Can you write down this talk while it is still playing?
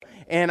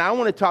and I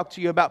want to talk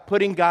to you about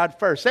putting God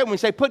first. Say, when we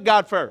say put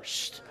God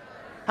first.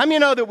 How many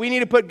know that we need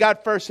to put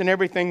God first in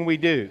everything we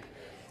do?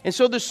 And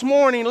so this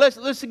morning,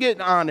 let's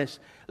get honest.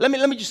 Let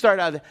me just start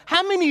out there.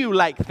 How many of you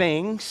like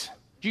things?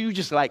 Do you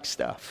just like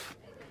stuff?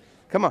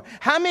 Come on.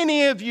 How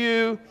many of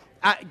you,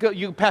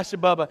 Pastor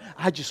Bubba,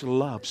 I just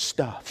love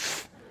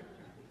stuff.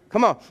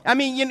 Come on. I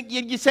mean,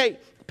 you say,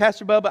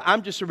 Pastor Bubba,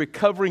 I'm just a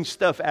recovering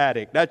stuff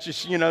addict. That's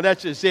just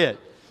it.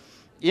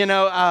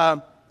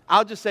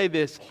 I'll just say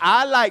this.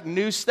 I like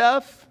new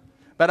stuff,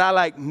 but I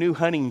like new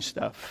hunting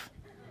stuff.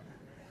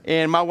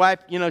 And my wife,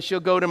 she'll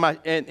go to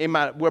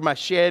where my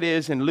shed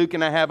is, and Luke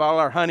and I have all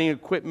our hunting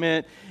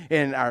equipment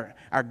and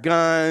our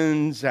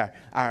guns,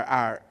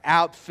 our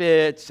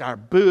outfits, our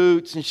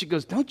boots. And she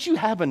goes, don't you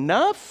have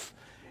enough?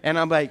 And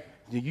I'm like,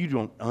 you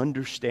don't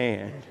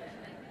understand.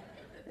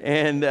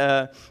 And,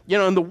 I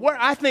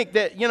think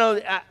that,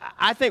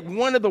 I think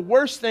one of the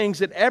worst things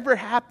that ever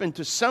happened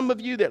to some of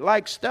you that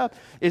like stuff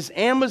is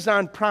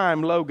Amazon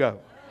Prime logo.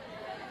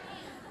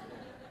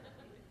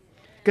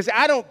 Because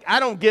I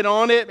don't get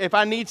on it. If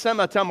I need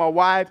something, I'll tell my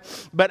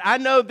wife. But I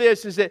know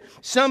this is that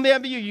some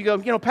of you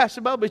go,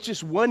 Pastor Bubba, it's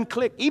just one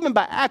click. Even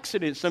by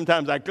accident,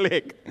 sometimes I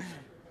click.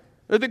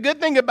 But the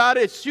good thing about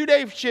it, it's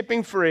 2-day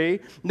shipping free.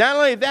 Not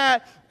only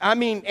that,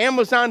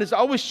 Amazon is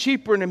always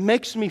cheaper, and it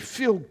makes me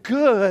feel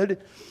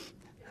good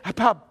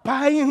about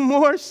buying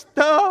more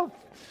stuff.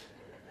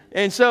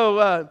 And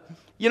so,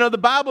 the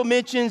Bible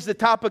mentions the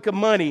topic of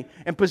money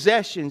and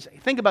possessions.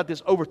 Think about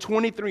this, over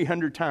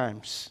 2,300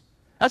 times.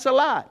 That's a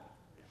lot.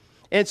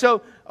 And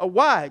so,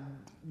 why?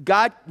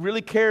 God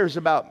really cares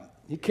about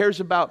you. He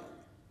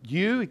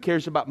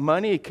cares about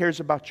money. He cares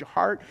about your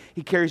heart.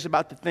 He cares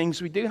about the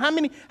things we do. How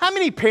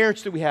many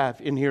parents do we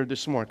have in here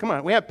this morning? Come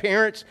on, we have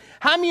parents.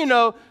 How many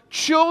know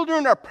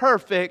children are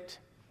perfect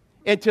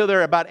until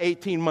they're about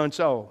 18 months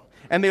old?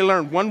 And they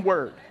learn one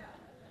word.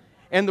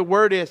 And the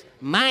word is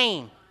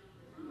mine.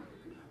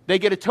 They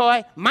get a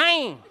toy,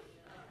 mine.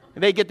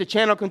 They get the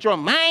channel control,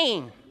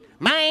 mine.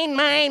 Mine,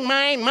 mine,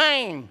 mine,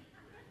 mine.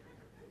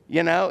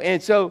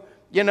 And so,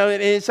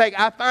 it's like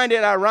I find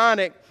it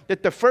ironic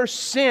that the first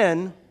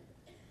sin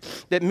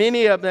that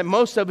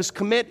most of us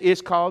commit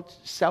is called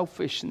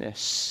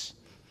selfishness.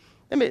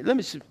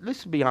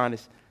 Let's be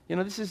honest.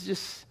 This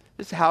is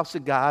the house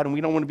of God, and we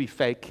don't want to be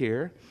fake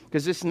here,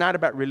 because this is not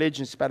about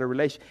religion, it's about a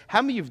relation.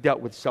 How many of you have dealt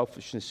with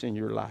selfishness in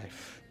your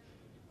life?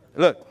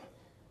 Look,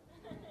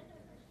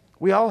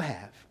 we all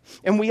have,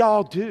 and we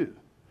all do.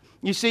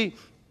 You see,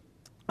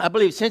 I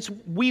believe since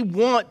we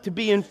want to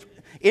be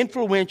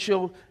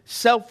influential,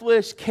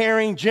 selfless,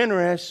 caring,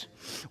 generous,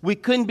 we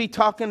couldn't be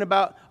talking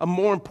about a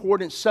more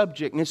important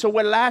subject. And so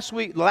last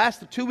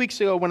 2 weeks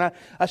ago when I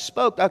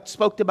spoke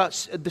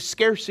about the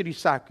scarcity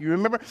cycle. You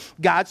remember?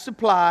 God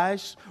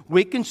supplies,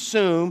 we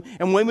consume,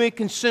 and when we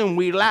consume,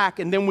 we lack,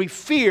 and then we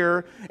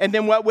fear, and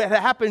then what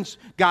happens?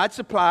 God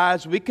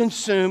supplies, we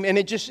consume, and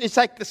it's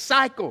like the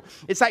cycle.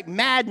 It's like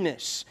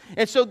madness.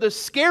 And so the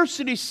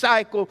scarcity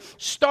cycle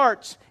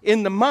starts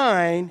in the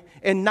mind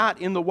and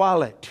not in the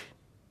wallet.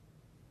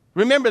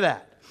 Remember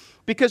that.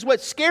 Because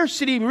what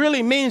scarcity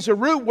really means, the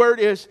root word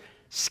is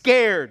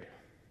scared.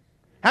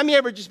 How many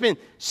ever just been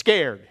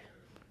scared?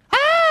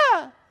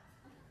 Ah!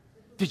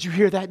 Did you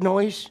hear that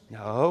noise?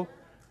 No.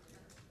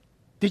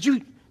 Did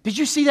you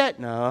see that?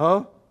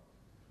 No.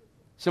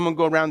 Someone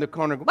go around the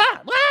corner and go, wah,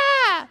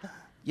 wah!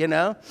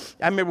 I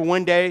remember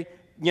one day,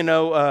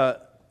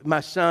 my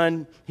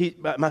son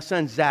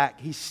Zach,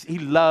 he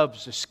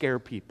loves to scare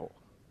people.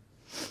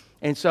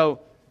 And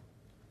so,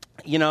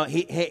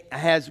 he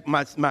has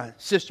my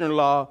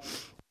sister-in-law,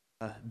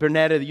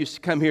 Bernetta, that used to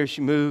come here. She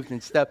moved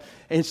and stuff.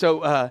 And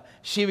so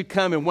she would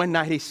come, and one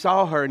night he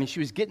saw her, and she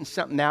was getting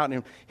something out.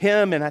 And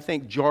him and I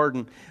think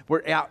Jordan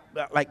were out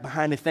like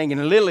behind the thing.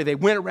 And literally they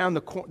went around the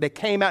corner. They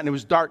came out, and it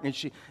was dark. And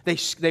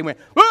they went,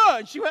 oh!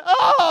 And she went,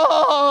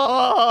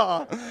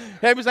 oh!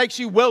 It was like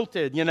she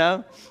wilted,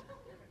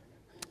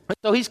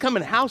 So he's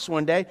coming to the house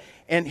one day,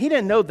 and he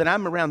didn't know that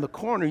I'm around the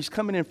corner. He's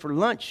coming in for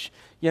lunch,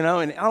 and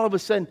all of a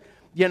sudden,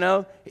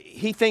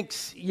 he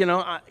thinks, he's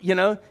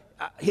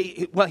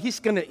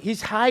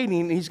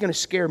hiding, and he's going to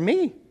scare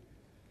me.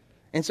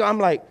 And so I'm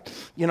like,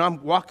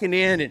 I'm walking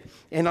in,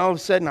 and all of a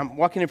sudden I'm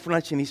walking in for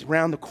lunch, and he's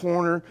around the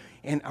corner,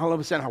 and all of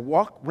a sudden I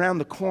walk around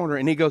the corner,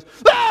 and he goes,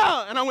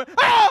 ah! And I went,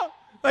 ah!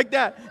 Like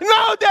that.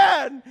 No,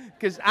 Dad!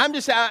 Because I'm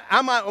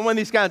one of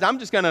these guys, I'm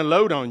just going to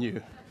load on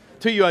you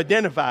till you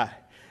identify.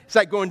 It's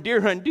like going deer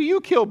hunting. Do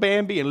you kill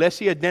Bambi? Unless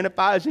he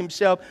identifies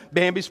himself,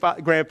 Bambi's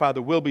grandfather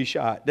will be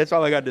shot. That's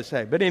all I got to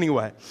say. But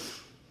anyway,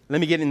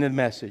 let me get into the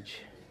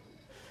message.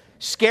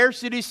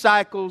 Scarcity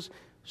cycles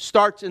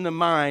starts in the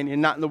mind and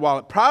not in the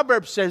wallet.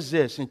 Proverbs says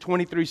this in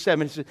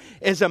 23:7. It says,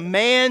 as a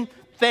man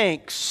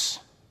thinks,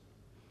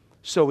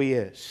 so he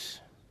is.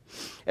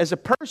 As a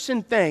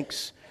person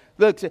thinks,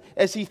 look,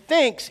 as he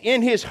thinks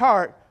in his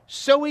heart,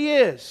 so he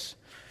is.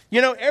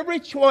 Every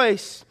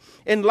choice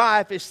in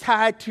life is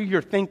tied to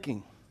your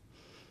thinking.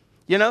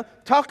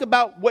 Talk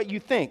about what you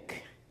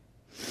think.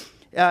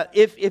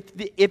 If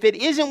it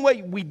isn't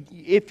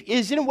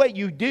what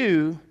you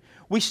do,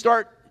 we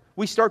start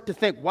we start to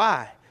think,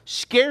 why?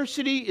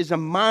 Scarcity is a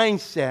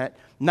mindset,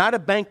 not a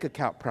bank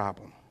account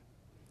problem.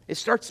 It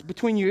starts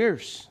between your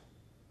ears.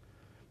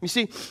 You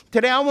see,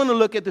 today I want to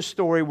look at the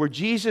story where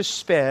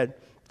Jesus fed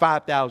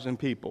 5,000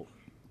 people.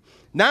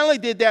 Not only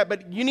did that,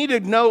 but you need to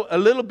know a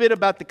little bit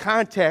about the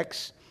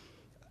context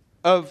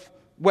of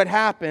what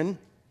happened,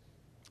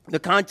 the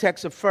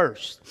context of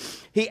first.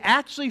 He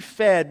actually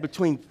fed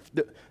between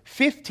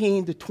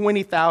 15 to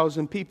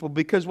 20,000 people,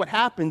 because what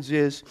happens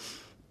is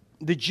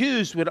the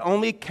Jews would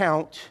only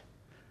count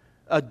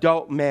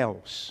adult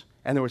males,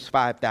 and there was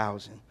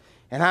 5,000.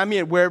 And I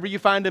mean, wherever you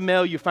find a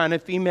male, you find a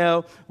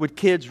female with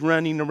kids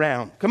running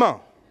around. Come on.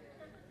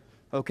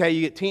 Okay,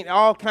 you get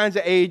all kinds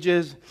of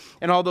ages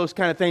and all those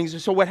kind of things.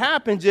 And so what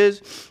happens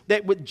is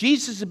that what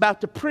Jesus is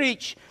about to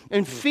preach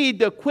and feed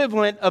the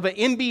equivalent of an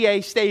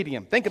NBA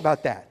stadium. Think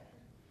about that.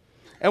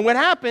 And what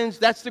happens,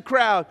 that's the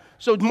crowd.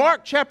 So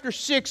Mark chapter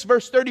 6,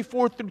 verse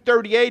 34 through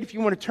 38, if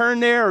you want to turn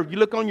there, or if you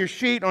look on your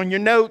sheet, on your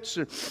notes,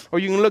 or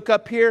you can look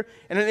up here.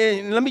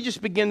 And let me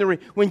just begin to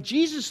read. When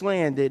Jesus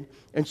landed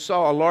and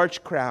saw a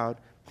large crowd,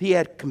 he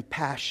had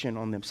compassion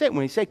on them. Say it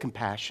when you say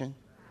compassion.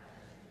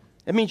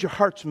 That means your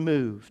heart's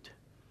moved.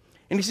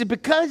 And he said,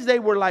 because they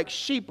were like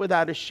sheep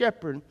without a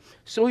shepherd,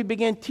 so he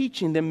began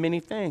teaching them many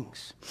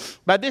things.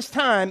 By this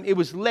time, it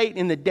was late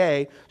in the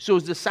day, so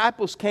his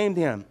disciples came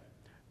to him.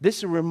 This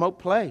is a remote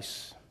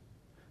place,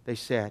 they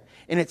said,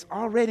 and it's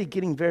already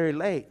getting very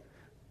late.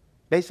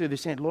 Basically, they're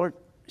saying, Lord,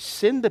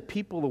 send the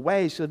people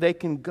away so they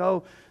can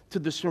go to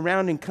the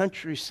surrounding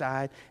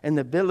countryside and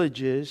the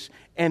villages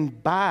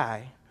and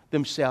buy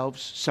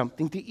themselves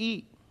something to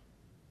eat.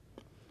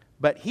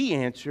 But he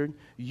answered,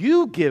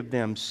 you give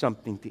them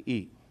something to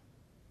eat.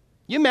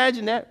 You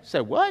imagine that? Say,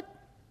 what?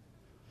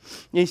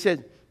 And he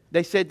said,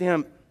 they said to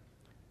him,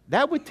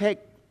 that would take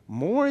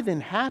more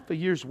than half a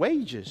year's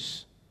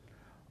wages.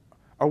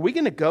 Are we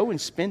going to go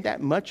and spend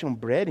that much on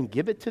bread and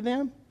give it to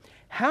them?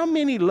 How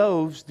many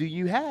loaves do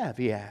you have?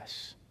 He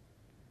asked.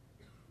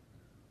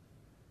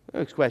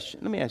 Next question.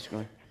 Let me ask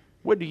you,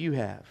 what do you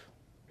have?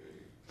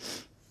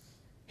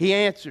 He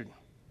answered,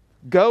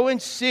 go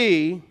and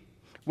see.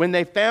 When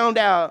they found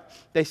out,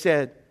 they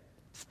said,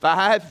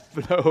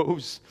 5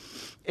 loaves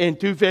and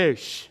 2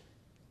 fish.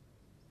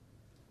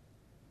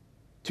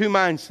 2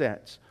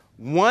 mindsets.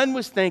 One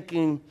was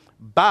thinking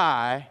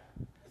buy,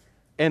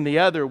 and the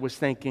other was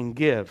thinking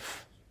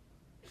give.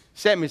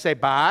 Say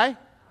buy,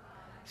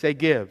 say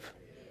give.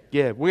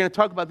 Give. We're going to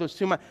talk about those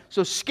 2 minds.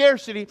 So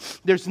scarcity,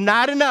 there's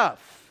not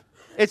enough.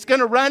 It's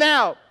going to run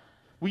out.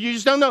 You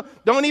just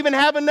don't even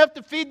have enough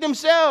to feed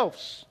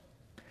themselves.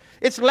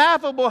 It's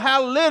laughable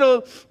how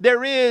little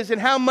there is and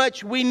how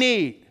much we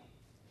need.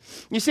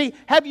 You see,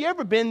 have you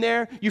ever been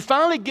there? You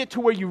finally get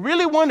to where you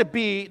really want to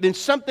be, then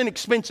something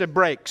expensive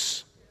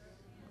breaks.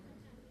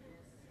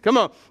 Come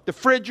on, the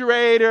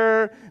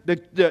refrigerator,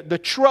 the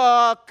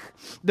truck,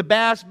 the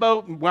bass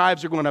boat.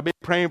 Wives are going, I've been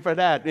praying for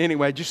that.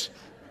 Anyway, just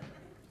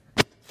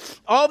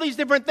all these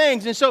different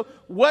things. And so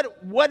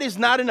what is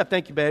not enough?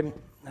 Thank you, baby.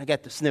 I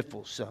got the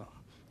sniffles, so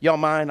y'all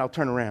mind? I'll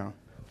turn around.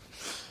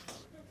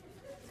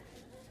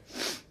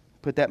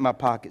 Put that in my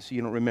pocket so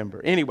you don't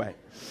remember. Anyway,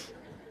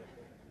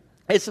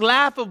 it's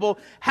laughable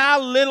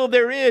how little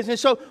there is. And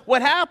so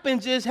what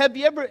happens is, have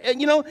you ever,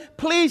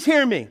 please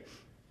hear me.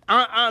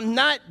 I'm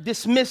not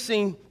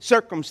dismissing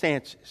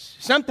circumstances.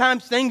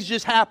 Sometimes things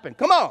just happen.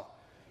 Come on.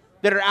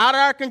 That are out of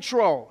our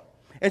control.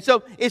 And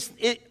so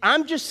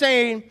I'm just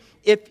saying,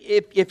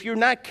 if you're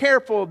not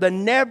careful, the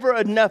never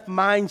enough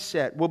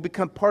mindset will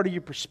become part of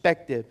your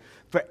perspective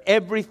for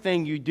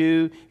everything you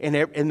do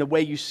and the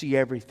way you see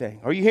everything.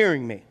 Are you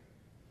hearing me?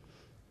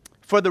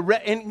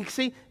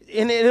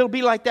 And it'll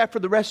be like that for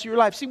the rest of your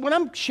life. See, what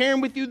I'm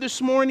sharing with you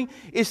this morning,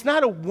 it's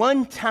not a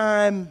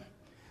one-time,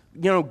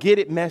 get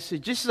it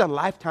message. This is a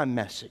lifetime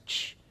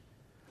message.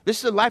 This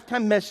is a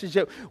lifetime message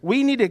that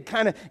we need to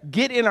kind of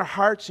get in our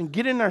hearts and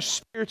get in our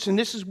spirits, and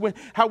this is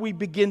how we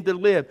begin to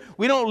live.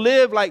 We don't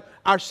live like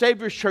our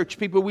Savior's church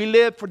people. We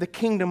live for the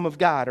kingdom of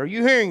God. Are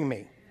you hearing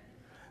me?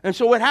 And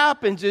so what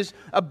happens is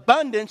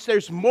abundance,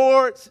 there's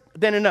more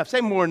than enough.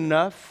 Say more than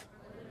enough.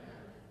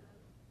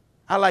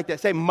 I like that.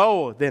 Say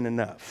more than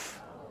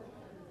enough.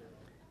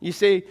 You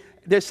see,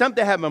 there's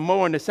something having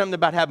more and there's something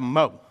about having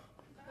more.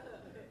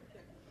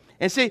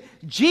 And see,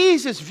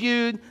 Jesus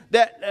viewed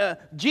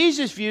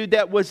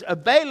that was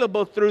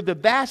available through the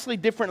vastly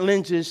different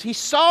lenses. He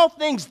saw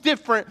things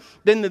different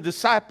than the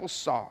disciples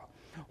saw.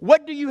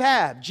 What do you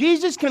have?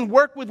 Jesus can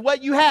work with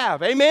what you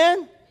have.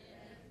 Amen?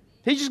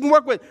 He just can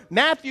work with.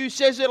 Matthew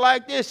says it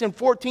like this in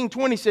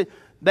 14:20. He said,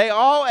 they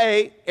all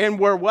ate and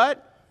were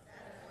what?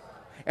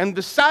 And the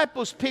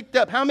disciples picked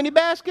up how many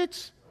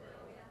baskets?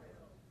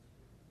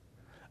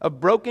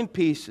 Of broken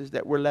pieces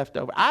that were left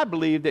over. I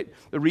believe that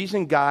the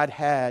reason God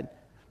had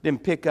them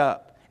pick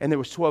up, and there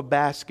was 12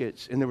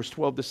 baskets, and there was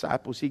 12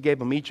 disciples, he gave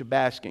them each a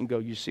basket and go,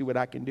 you see what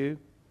I can do?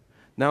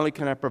 Not only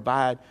can I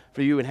provide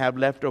for you and have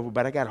leftover,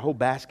 but I got a whole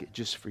basket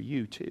just for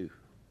you too.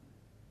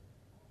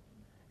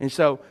 And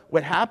so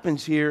what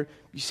happens here,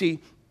 you see,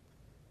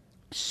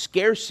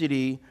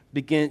 scarcity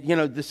begins,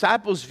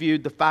 disciples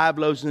viewed the 5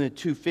 loaves and the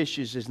 2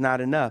 fishes as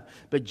not enough.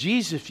 But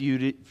Jesus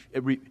viewed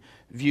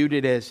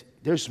it as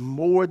there's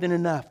more than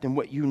enough than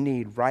what you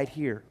need right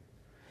here.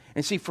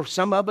 And see, for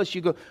some of us,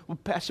 you go, well,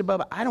 Pastor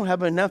Bubba, I don't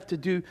have enough to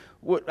do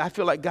what I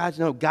feel like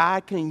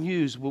God can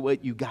use with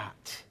what you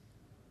got.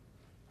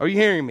 Are you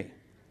hearing me?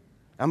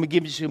 I'm going to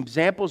give you some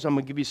examples. I'm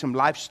going to give you some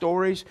life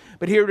stories.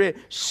 But here it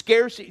is.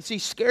 Scarcity. See,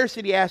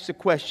 scarcity asks the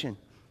question,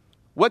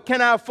 what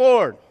can I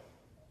afford?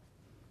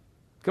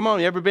 Come on,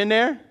 you ever been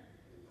there?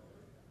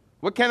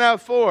 What can I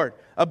afford?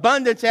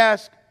 Abundance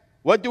asks,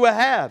 what do I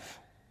have?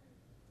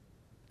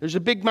 There's a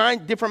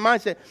different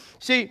mindset.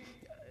 See,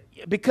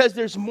 because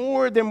there's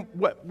more than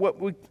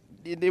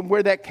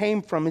where that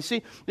came from. And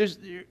see, there's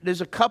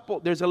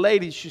a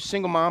lady, she's a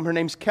single mom, her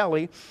name's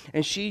Kelly,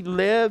 and she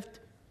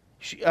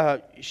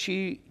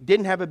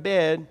didn't have a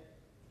bed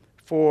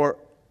for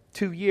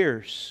 2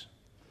 years.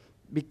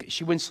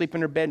 She wouldn't sleep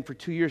in her bed for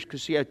 2 years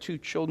because she had 2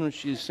 children.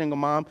 She's a single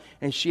mom,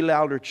 and she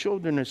allowed her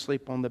children to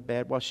sleep on the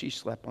bed while she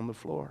slept on the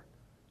floor.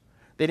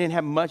 They didn't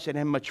have much. They didn't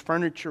have much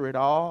furniture at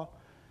all.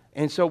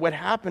 And so what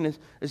happened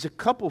is a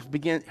couple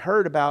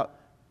heard about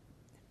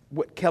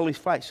what Kelly's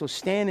fight. So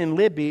Stan and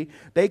Libby,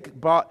 they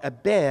bought a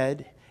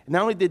bed.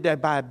 Not only did they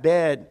buy a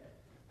bed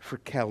for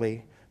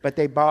Kelly, but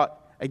they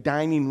bought a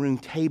dining room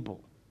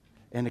table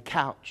and a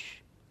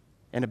couch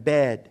and a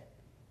bed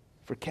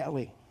for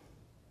Kelly.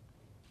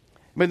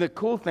 But the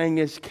cool thing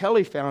is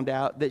Kelly found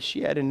out that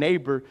she had a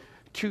neighbor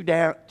 2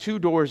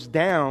 doors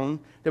down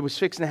that was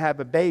fixing to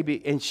have a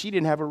baby, and she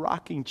didn't have a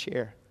rocking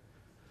chair.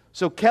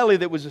 So Kelly,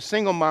 that was a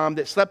single mom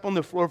that slept on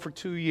the floor for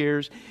 2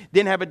 years,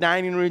 didn't have a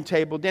dining room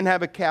table, didn't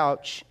have a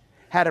couch,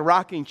 had a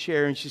rocking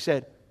chair, and she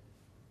said,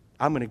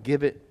 I'm going to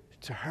give it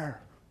to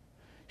her.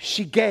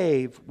 She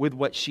gave with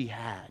what she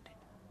had.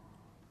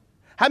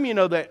 How many of you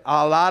know that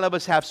a lot of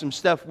us have some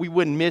stuff we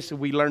wouldn't miss if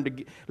we learned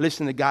to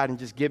listen to God and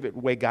just give it the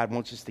way God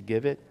wants us to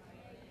give it?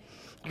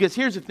 Because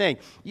here's the thing.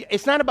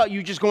 It's not about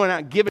you just going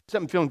out and giving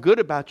something, feeling good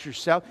about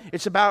yourself.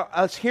 It's about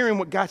us hearing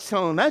what God's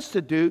telling us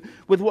to do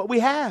with what we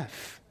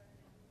have.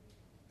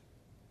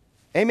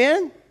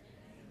 Amen?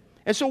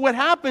 And so what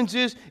happens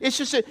is, it's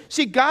just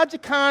see, God's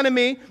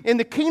economy in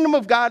the kingdom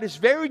of God is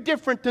very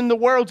different than the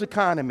world's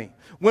economy.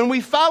 When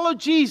we follow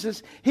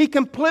Jesus, He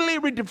completely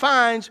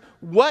redefines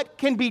what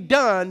can be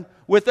done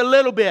with a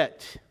little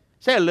bit.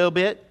 Say a little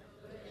bit.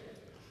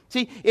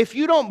 See, if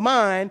you don't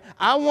mind,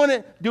 I want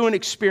to do an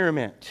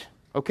experiment,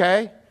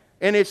 okay?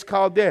 And it's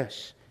called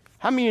this.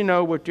 How many of you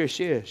know what this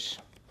is?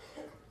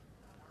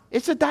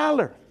 It's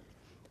 $1.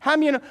 How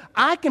many of you know,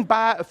 I can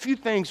buy a few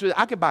things.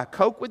 I can buy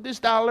Coke with this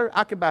 $1.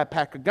 I can buy a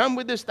pack of gum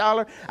with this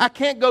 $1. I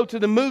can't go to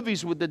the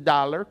movies with the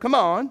 $1. Come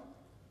on.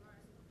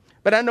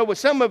 But I know what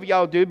some of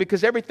y'all do,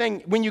 because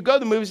everything, when you go to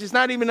the movies, it's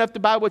not even enough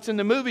to buy what's in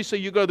the movie. So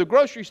you go to the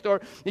grocery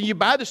store and you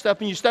buy the stuff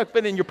and you stuff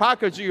it in your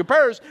pockets or your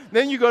purse.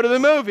 Then you go to the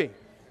movie.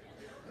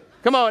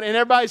 Come on. And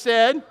everybody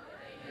said,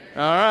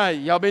 all right,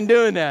 y'all been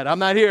doing that. I'm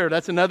not here.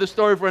 That's another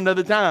story for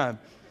another time.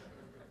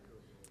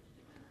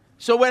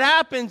 So what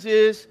happens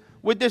is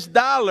with this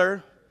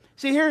 $1,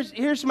 see,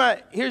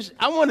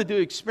 I want to do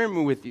an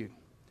experiment with you.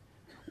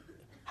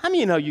 How many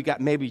of you know you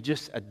got maybe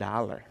just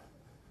 $1?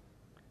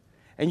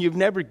 And you've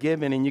never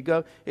given, and you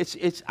go,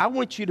 I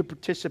want you to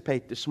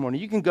participate this morning.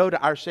 You can go to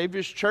Our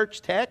Savior's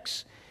Church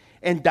text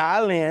and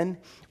dial in.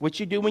 What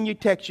you do when you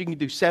text, you can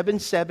do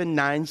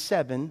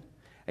 7797,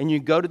 and you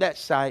go to that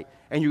site,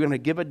 and you're going to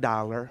give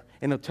 $1,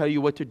 and it'll tell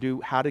you what to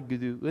do, how to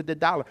do with the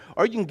 $1.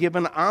 Or you can give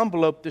an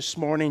envelope this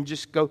morning and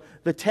just go,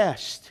 the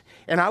test.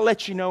 And I'll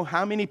let you know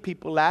how many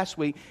people last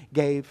week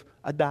gave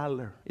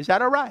 $1. Is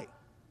that all right?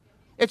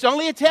 It's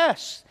only a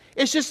test.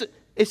 It's just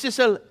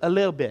a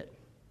little bit.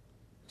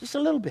 Just a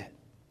little bit.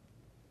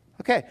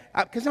 Okay,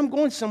 because I'm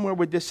going somewhere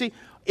with this. See,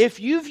 if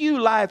you view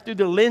life through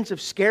the lens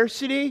of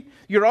scarcity,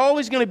 you're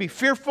always going to be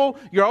fearful.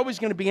 You're always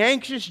going to be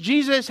anxious.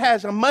 Jesus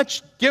has a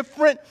much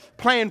different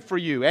plan for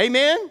you.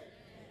 Amen?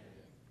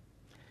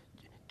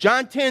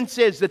 John 10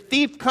 says, the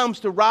thief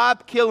comes to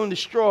rob, kill, and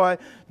destroy.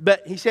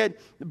 But he said,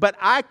 but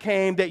I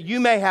came that you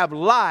may have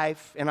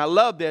life, and I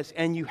love this,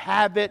 and you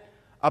have it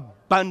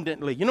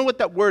abundantly. You know what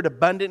that word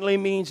abundantly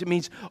means? It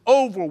means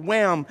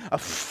overwhelm, a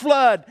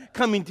flood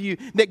coming to you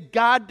that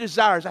God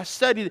desires. I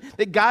studied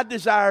that God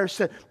desires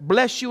to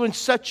bless you in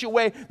such a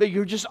way that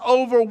you're just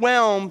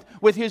overwhelmed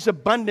with His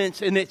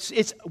abundance, and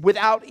it's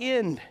without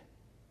end.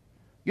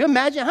 You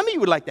imagine? How many of you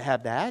would like to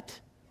have that?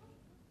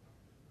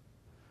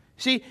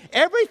 See,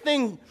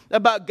 everything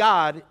about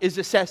God is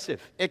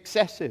excessive.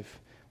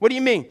 What do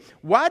you mean?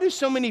 Why do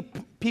so many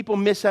people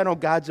miss out on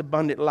God's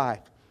abundant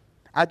life?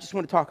 I just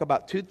want to talk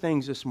about 2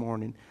 things this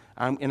morning.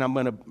 And I'm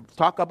going to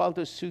talk about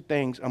those 2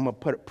 things. I'm going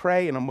to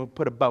pray, and I'm going to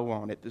put a bow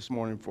on it this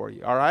morning for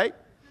you. All right?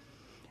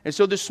 And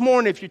so this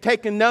morning, if you're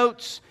taking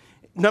notes,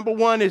 number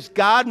 1 is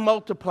God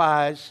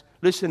multiplies,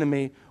 listen to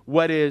me,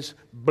 what is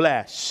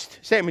blessed.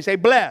 Say it with me, say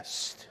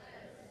blessed.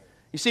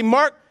 You see,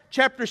 Mark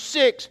chapter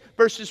 6,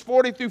 verses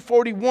 40 through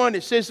 41,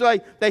 it says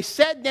like they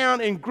sat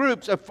down in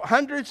groups of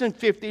hundreds and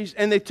fifties,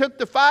 and they took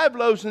the 5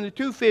 loaves and the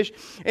 2 fish,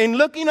 and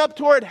looking up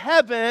toward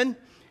heaven,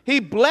 he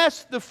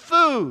blessed the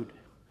food.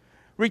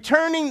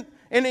 Returning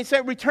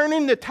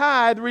the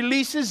tithe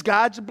releases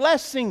God's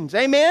blessings.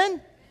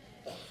 Amen?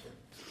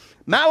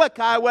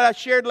 Malachi, what I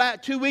shared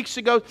 2 weeks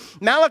ago,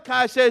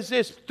 Malachi says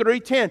this,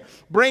 3:10,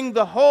 bring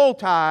the whole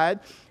tithe,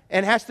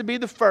 and it has to be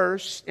the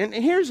first. And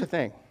here's the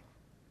thing.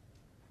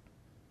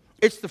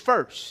 It's the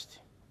first.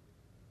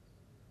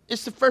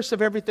 It's the first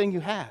of everything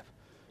you have.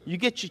 You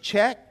get your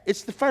check,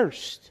 it's the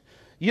first.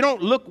 You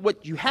don't look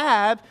what you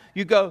have.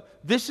 You go,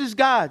 this is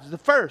God's, the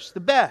first, the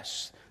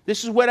best.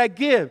 This is what I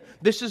give.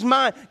 This is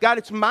mine. God,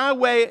 it's my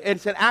way, and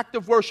it's an act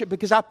of worship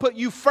because I put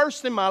you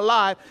first in my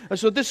life. And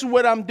so this is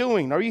what I'm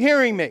doing. Are you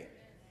hearing me?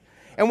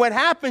 And what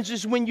happens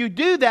is when you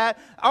do that,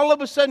 all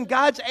of a sudden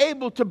God's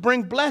able to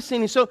bring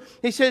blessing. And so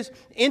he says,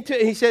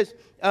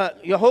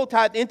 your whole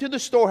tithe into the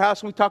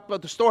storehouse. And we talked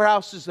about the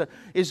storehouse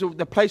is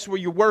the place where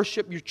you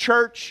worship, your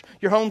church,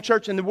 your home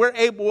church. And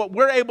what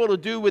we're able to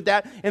do with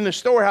that in the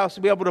storehouse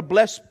to be able to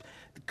bless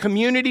the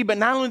community, but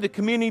not only the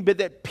community, but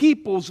that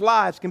people's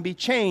lives can be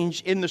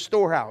changed in the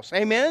storehouse.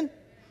 Amen?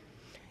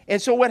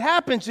 And so what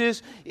happens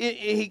is,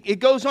 it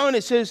goes on,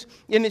 it says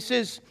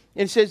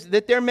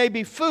that there may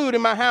be food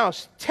in my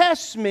house.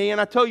 Test me.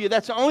 And I told you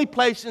that's the only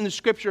place in the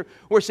scripture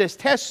where it says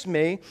test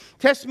me.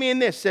 Test me in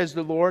this, says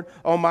the Lord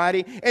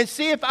Almighty, and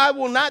see if I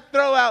will not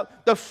throw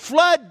out the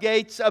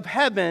floodgates of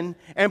heaven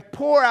and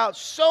pour out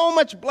so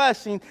much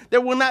blessing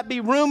there will not be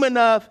room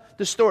enough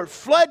to store it.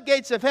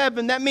 Floodgates of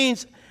heaven, that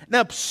means an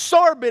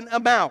absorbent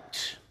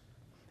amount.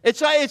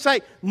 It's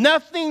like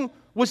nothing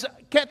was.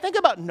 Think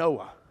about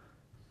Noah.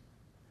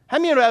 How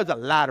many of you know that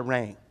was a lot of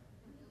rain?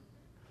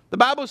 The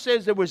Bible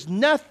says there was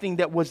nothing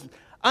that was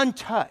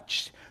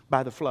untouched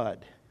by the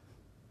flood.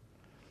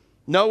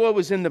 Noah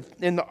was in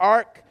the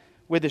ark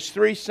with his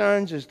 3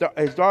 sons, his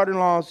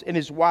daughter-in-laws, and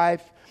his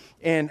wife,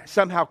 and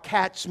somehow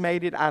cats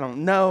made it. I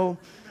don't know.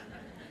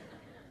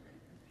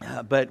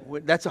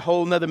 But that's a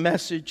whole nother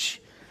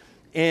message.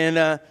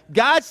 And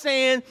God's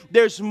saying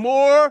there's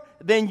more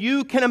than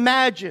you can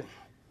imagine.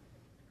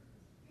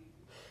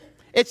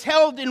 It's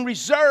held in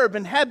reserve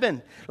in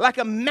heaven like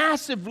a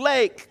massive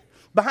lake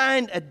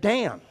behind a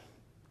dam.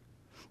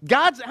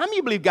 How many of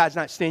you believe God's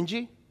not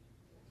stingy?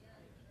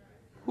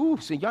 Ooh,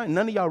 see, none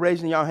of y'all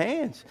raising y'all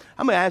hands.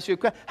 I'm going to ask you a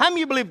question. How many of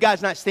you believe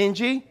God's not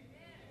stingy?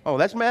 Oh,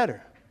 that's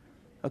matter.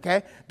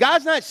 Okay?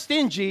 God's not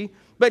stingy,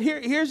 but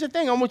here's the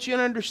thing I want you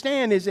to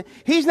understand is that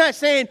he's not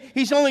saying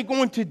he's only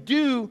going to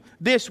do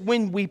this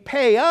when we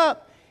pay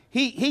up.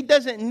 He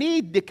doesn't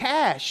need the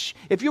cash.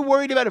 If you're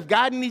worried about if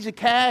God needs the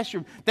cash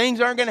or things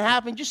aren't going to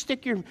happen, just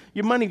stick your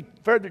money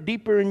further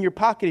deeper in your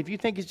pocket. If you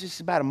think it's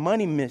just about a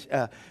money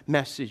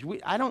message,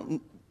 I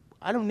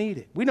don't need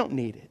it. We don't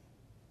need it.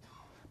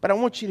 But I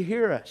want you to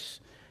hear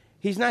us.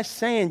 He's not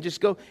saying just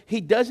go.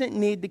 He doesn't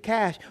need the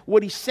cash.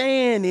 What he's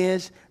saying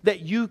is that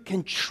you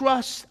can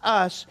trust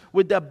us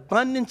with the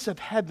abundance of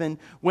heaven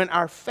when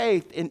our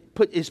faith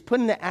is put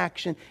into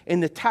action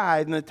in the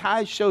tithe. And the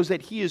tithe shows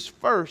that he is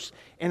first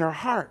in our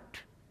heart.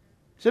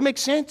 Does that make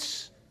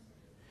sense?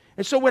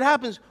 And so what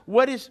happens,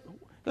 let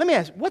me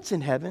ask, what's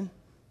in heaven?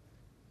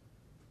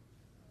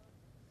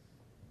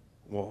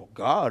 Well,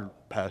 God,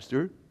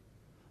 Pastor.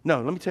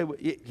 No, let me tell you what,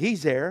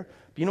 he's there.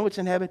 You know what's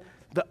in heaven?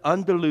 The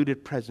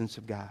undiluted presence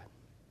of God.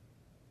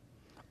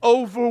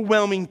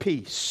 Overwhelming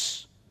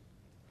peace.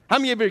 How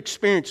many of you have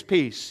experienced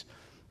peace?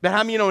 But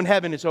how many know in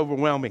heaven it's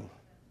overwhelming?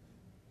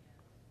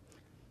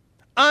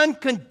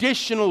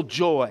 Unconditional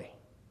joy.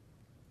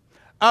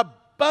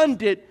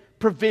 Abundant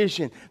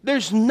provision.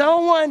 There's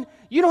no one,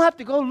 you don't have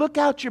to go look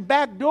out your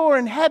back door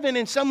in heaven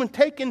and someone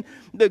taking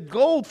the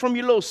gold from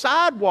your little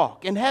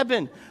sidewalk in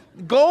heaven.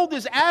 Gold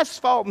is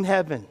asphalt in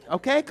heaven.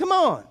 Okay, come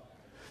on.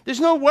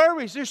 There's no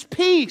worries. There's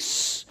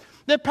peace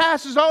that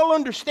passes all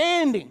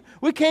understanding.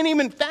 We can't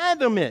even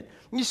fathom it.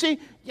 You see,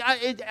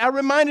 I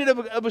reminded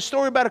of a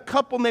story about a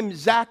couple named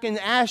Zach and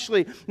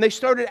Ashley. And they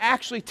started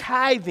actually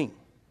tithing.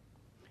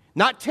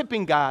 Not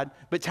tipping God,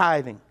 but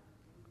tithing.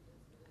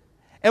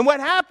 And what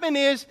happened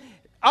is,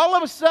 all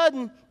of a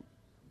sudden,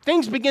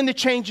 things began to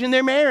change in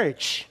their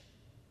marriage.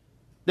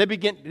 They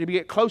began to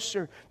get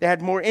closer. They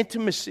had more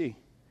intimacy.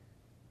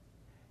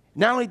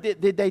 Not only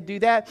did they do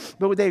that,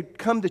 but they'd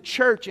come to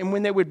church, and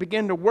when they would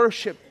begin to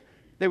worship,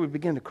 they would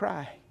begin to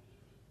cry.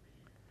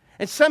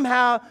 And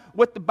somehow,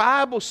 what the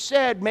Bible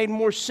said made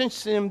more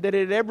sense to them than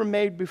it had ever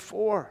made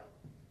before.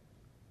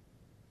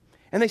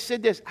 And they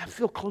said this, I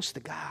feel close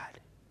to God.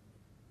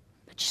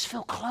 I just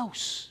feel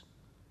close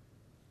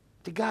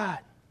to God.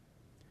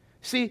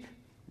 See,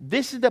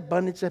 this is the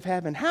abundance of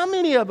heaven. How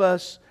many of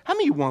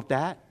you want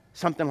that?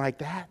 Something like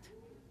that?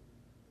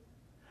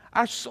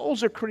 Our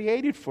souls are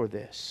created for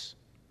this.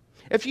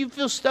 If you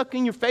feel stuck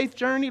in your faith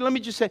journey, let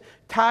me just say,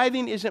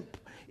 tithing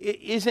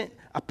isn't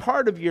a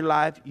part of your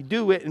life, you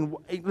do it, and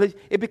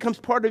it becomes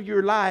part of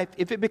your life.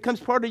 If it becomes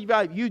part of your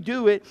life, you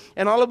do it,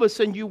 and all of a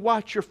sudden you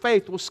watch your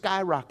faith will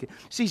skyrocket.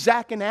 See,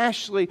 Zach and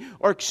Ashley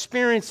are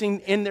experiencing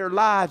in their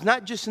lives,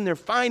 not just in their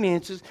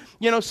finances.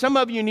 Some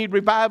of you need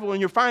revival in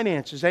your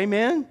finances.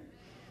 Amen?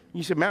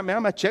 You say,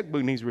 man, my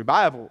checkbook needs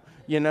revival,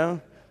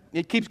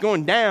 It keeps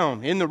going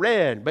down in the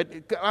red.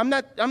 But I'm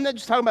not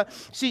just talking about,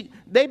 see,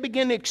 they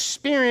begin to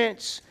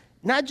experience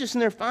not just in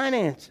their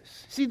finances.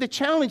 See, the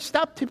challenge,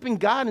 stop tipping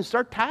God and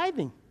start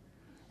tithing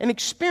and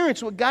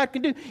experience what God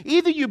can do.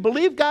 Either you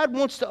believe God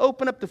wants to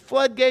open up the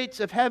floodgates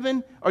of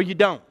heaven or you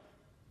don't.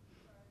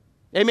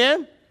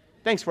 Amen?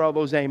 Thanks for all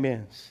those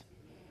amens.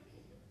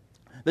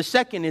 The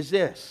second is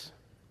this.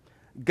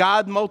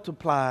 God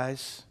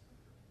multiplies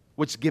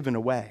what's given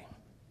away.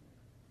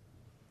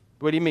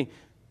 What do you mean?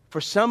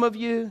 For some of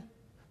you,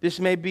 this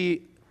may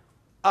be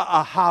an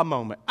aha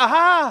moment.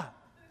 Aha!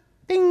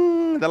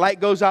 Ding! The light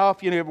goes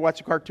off. You ever watch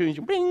the cartoons?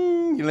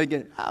 Bing! You like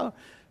it. Oh,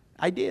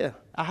 idea.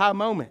 Aha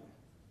moment.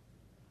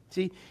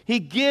 See, he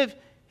gives,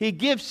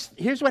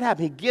 here's what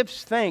happened. He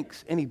gives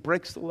thanks and he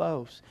breaks the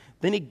loaves.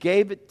 Then he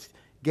gave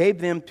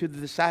them to the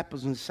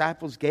disciples, and the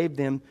disciples gave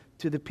them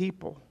to the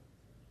people.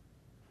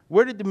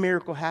 Where did the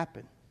miracle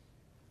happen?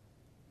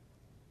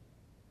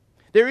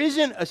 There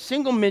isn't a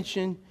single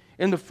mention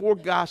in the 4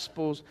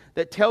 Gospels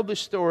that tell the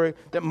story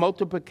that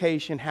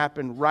multiplication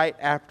happened right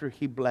after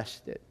he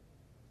blessed it.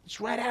 It's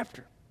right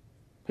after.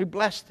 He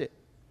blessed it.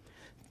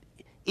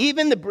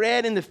 Even the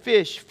bread and the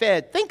fish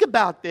fed. Think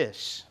about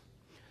this.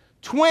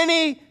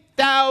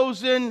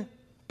 20,000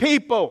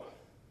 people.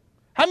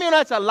 How many of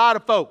that's a lot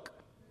of folk?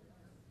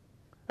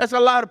 That's a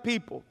lot of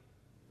people.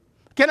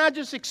 Can I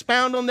just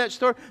expound on that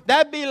story?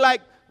 That'd be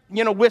like,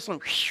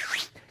 whistling.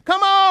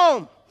 Come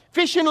on.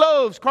 Fish and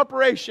Loaves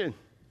Corporation.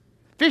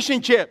 Fish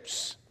and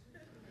chips.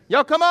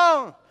 Y'all come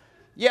on.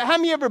 Yeah, how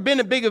many ever been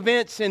to big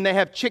events and they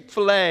have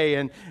Chick-fil-A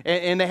and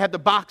they have the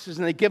boxes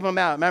and they give them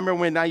out? Remember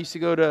when I used to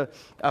go to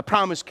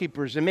Promise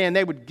Keepers, and man,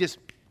 they would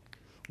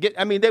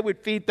they would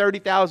feed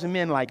 30,000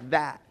 men like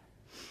that.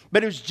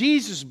 But it was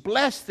Jesus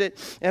blessed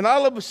it, and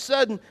all of a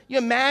sudden, you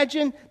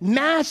imagine,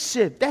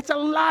 massive. That's a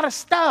lot of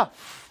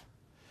stuff.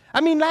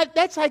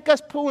 That's like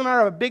us pulling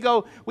out a big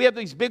old, we have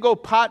these big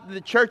old pot that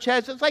the church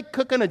has. It's like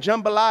cooking a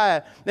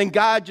jambalaya. Then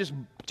God just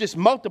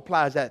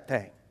multiplies that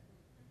thing.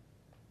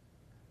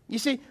 You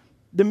see,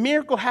 the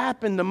miracle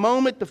happened the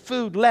moment the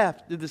food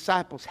left the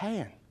disciples'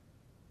 hand.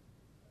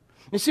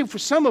 And see, for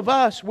some of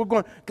us, we're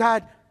going,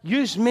 God,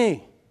 use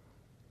me.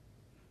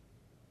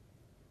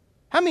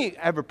 How many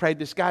ever prayed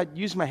this? God,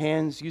 use my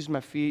hands, use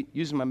my feet,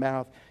 use my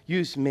mouth,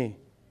 use me.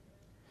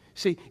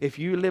 See, if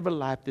you live a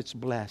life that's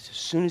blessed, as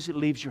soon as it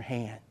leaves your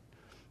hand,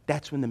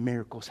 that's when the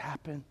miracles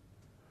happen.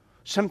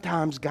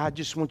 Sometimes God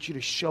just wants you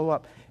to show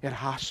up at a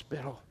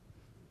hospital.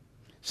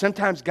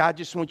 Sometimes God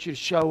just wants you to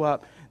show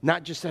up,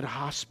 not just at a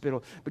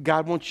hospital, but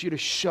God wants you to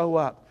show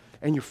up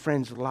in your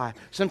friend's life.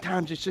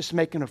 Sometimes it's just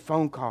making a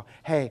phone call.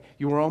 Hey,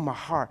 you were on my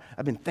heart.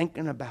 I've been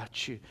thinking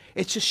about you.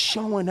 It's just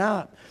showing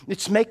up.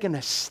 It's making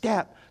a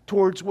step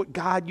towards what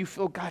you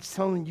feel God's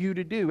telling you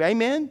to do.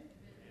 Amen?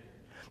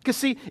 Because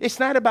see, it's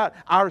not about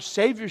our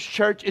Savior's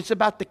church. It's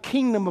about the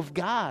kingdom of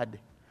God.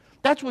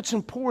 That's what's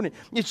important.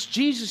 It's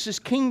Jesus'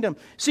 kingdom.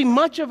 See,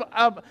 much of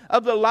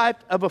the life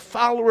of a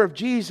follower of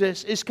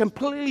Jesus is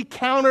completely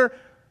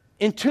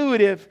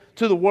counterintuitive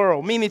to the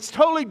world. I mean, it's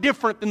totally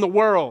different than the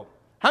world.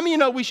 How many of you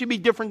know we should be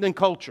different than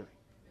culture?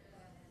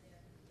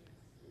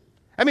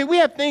 We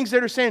have things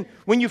that are saying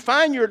you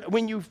find your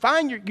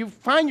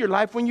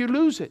life when you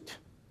lose it.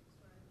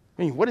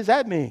 What does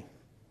that mean?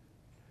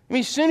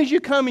 As soon as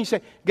you come and you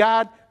say,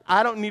 God,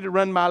 I don't need to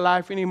run my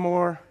life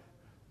anymore.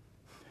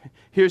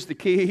 Here's the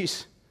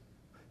keys.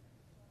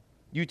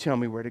 You tell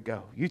me where to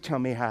go. You tell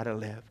me how to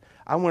live.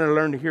 I want to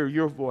learn to hear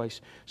your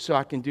voice so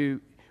I can do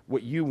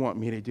what you want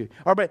me to do.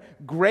 All right,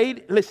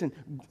 listen,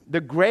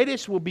 the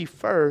greatest will be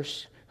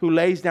first who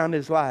lays down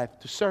his life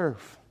to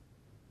serve.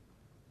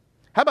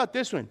 How about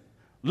this one?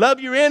 Love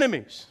your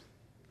enemies.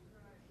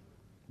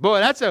 Boy,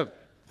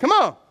 come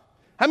on.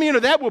 How many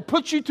of that will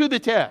put you to the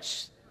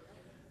test?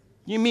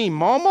 You mean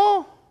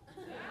Mama?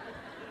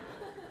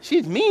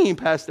 She's mean,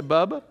 Pastor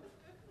Bubba.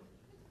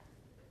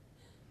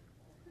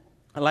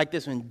 I like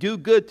this one. Do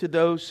good to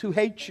those who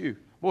hate you.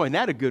 Boy, isn't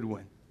that a good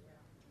one?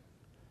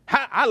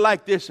 I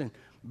like this one.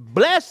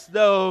 Bless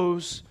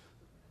those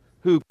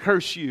who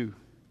curse you.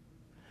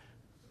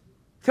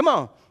 Come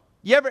on.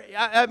 The other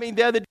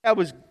day I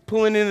was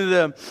pulling into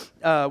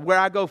the where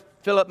I go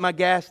fill up my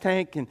gas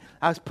tank, and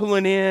I was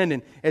pulling in,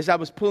 and as I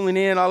was pulling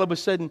in, all of a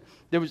sudden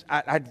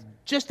I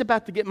just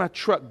about to get my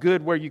truck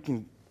good where you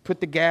can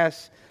put the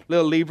gas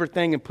little lever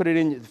thing and put it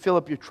in, fill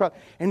up your truck.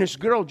 And this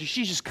girl,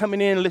 she's just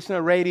coming in, listening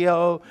to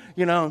radio,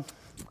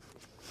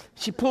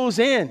 She pulls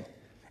in,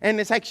 and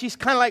it's like she's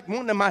kind of like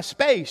wanting my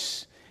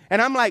space. And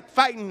I'm like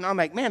fighting. I'm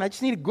like, man, I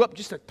just need to go up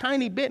just a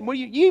tiny bit. What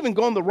you even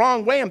going the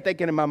wrong way, I'm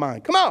thinking in my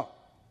mind. Come on.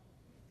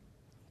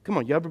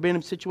 You ever been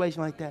in a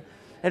situation like that?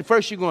 At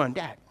first you're going,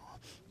 Dad,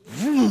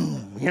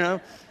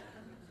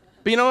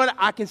 But you know what?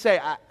 I can say,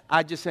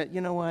 I just said,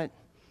 you know what?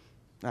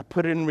 I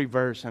put it in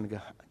reverse and I go,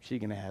 she's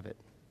going to have it.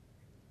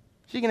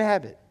 She's going to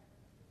have it.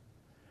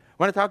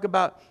 When I talk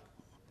about,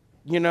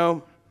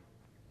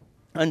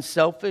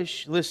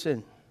 unselfish,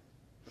 listen.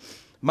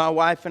 My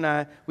wife and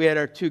I, we had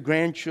our 2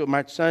 grandchildren.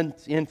 My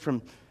son's in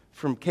from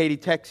Katy,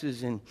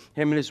 Texas, and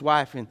him and his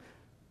wife. And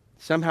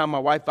somehow my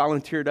wife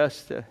volunteered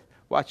us to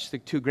watch the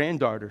 2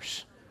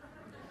 granddaughters.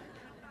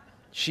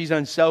 She's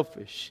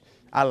unselfish.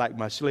 I like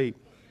my sleep.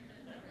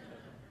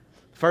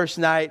 First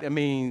night,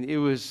 it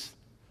was,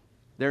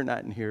 they're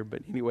not in here,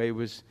 but anyway,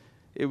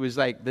 it was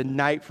like the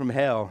night from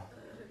hell.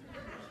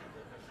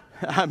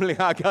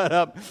 I got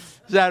up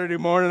Saturday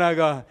morning, I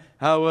go,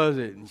 how was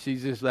it? And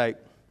she's just like,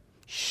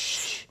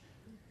 shh.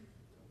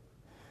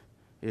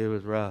 It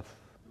was rough.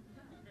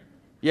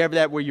 You ever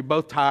that where you're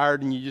both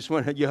tired and you just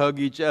you hug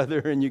each other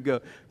and you go,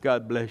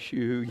 God bless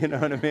you, you know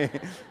what I mean?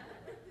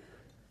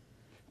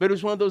 But it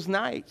was one of those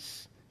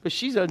nights. But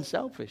she's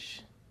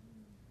unselfish.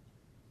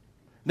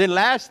 Then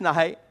last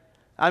night,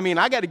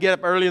 I got to get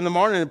up early in the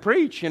morning and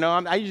preach,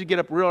 I usually get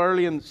up real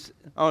early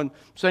on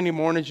Sunday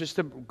mornings just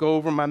to go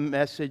over my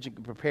message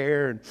and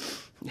prepare.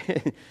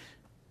 And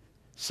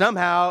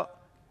somehow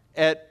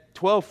at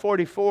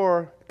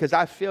 12:44, because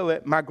I feel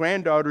it, my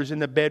granddaughter's in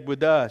the bed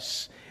with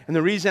us. And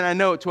the reason I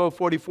know at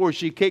 12:44,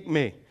 she kicked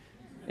me.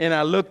 And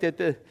I looked at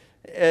the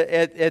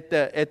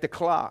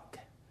clock,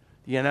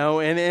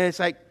 and it's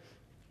like,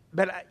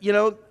 but,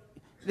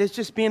 it's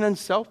just being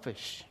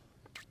unselfish.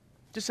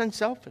 Just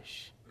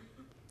unselfish.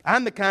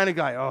 I'm the kind of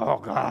guy,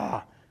 oh,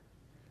 God.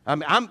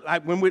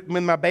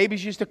 When my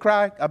babies used to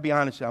cry, I'll be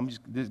honest,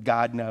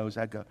 God knows.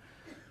 I go,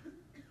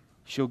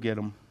 she'll get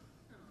them.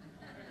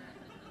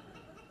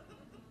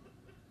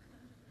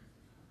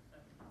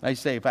 I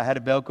say, if I had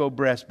a Velcro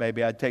breast,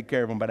 baby, I'd take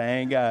care of them, but I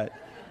ain't got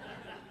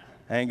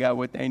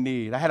what they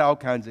need. I had all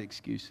kinds of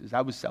excuses.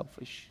 I was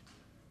selfish.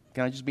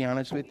 Can I just be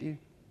honest with you?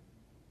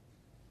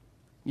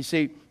 You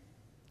see,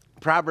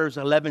 Proverbs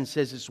 11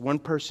 says this, one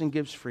person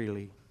gives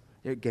freely,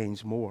 it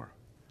gains more.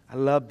 I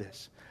love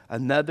this.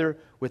 Another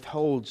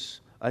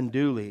withholds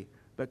unduly,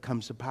 but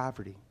comes to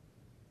poverty.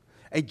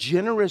 A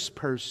generous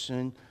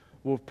person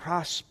will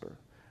prosper.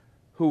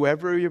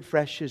 Whoever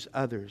refreshes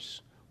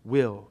others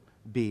will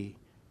be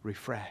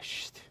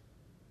refreshed.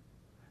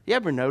 You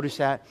ever notice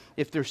that?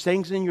 If there's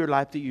things in your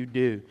life that you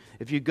do,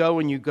 if you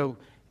go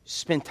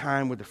spend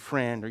time with a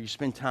friend or you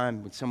spend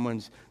time with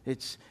someone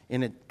that's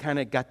in it kind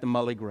of got the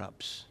mully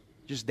grubs,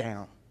 just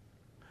down.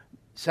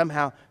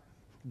 Somehow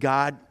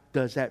God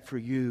does that for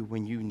you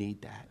when you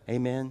need that.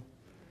 Amen?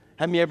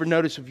 Have you ever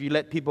noticed if you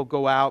let people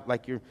go out,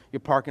 like you're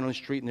parking on the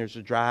street and there's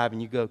a drive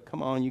and you go,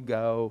 come on, you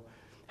go.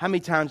 How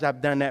many times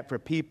I've done that for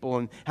people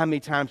and how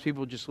many times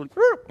people just look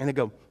and they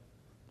go,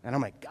 and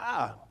I'm like,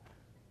 God,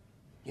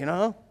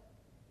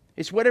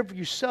 it's whatever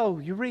you sow,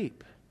 you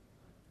reap.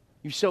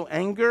 You sow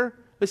anger.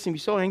 Listen, if you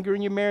sow anger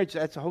in your marriage,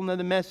 that's a whole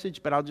nother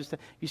message, but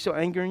you sow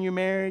anger in your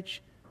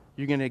marriage,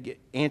 you're going to get,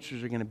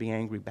 answers are going to be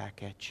angry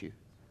back at you.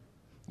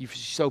 You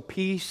sow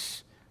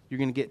peace, you're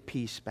going to get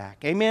peace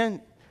back.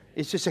 Amen?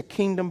 It's just a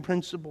kingdom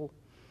principle.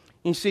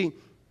 You see,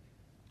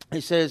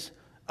 it says,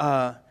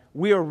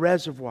 we are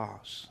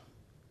reservoirs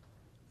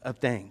of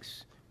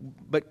things.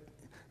 But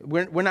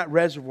we're not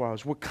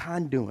reservoirs. We're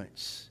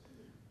conduits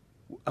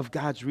of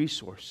God's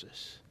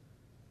resources.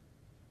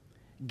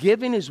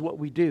 Giving is what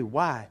we do.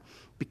 Why?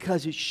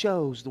 Because it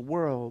shows the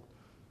world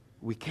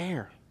we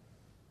care.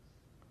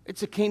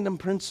 It's a kingdom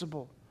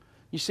principle.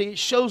 You see, it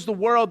shows the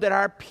world that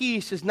our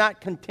peace is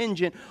not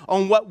contingent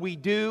on what we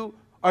do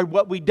or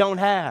what we don't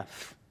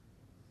have.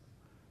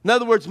 In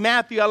other words,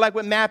 I like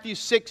what Matthew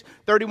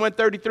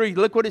 6:31-33.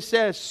 Look what it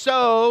says.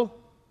 So,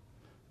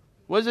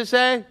 what does it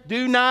say?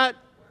 Do not.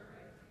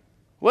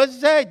 What does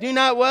it say? Do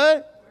not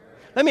what?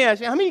 Let me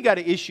ask you, how many of you got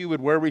an issue with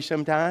worry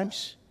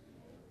sometimes?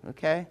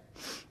 Okay.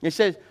 It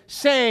says,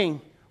 saying,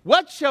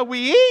 what shall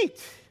we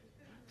eat?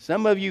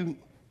 Some of you,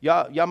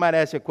 y'all might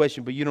ask that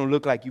question, but you don't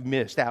look like you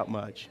missed out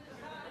much.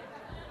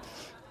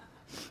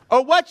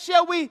 Or what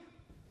shall we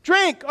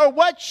drink? Or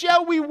what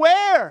shall we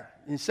wear?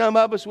 And some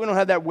of us, we don't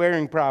have that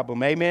wearing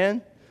problem.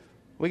 Amen?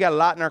 We got a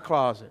lot in our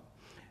closet.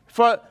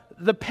 For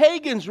the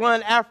pagans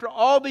run after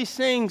all these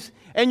things,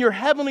 and your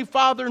heavenly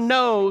Father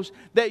knows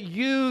that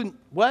you,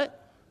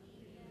 what?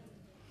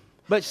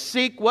 But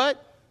seek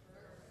what?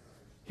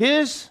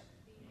 His,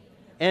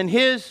 and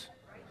His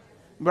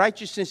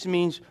righteousness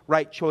means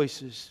right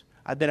choices.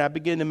 Then I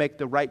begin to make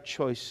the right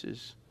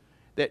choices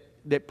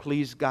that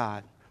please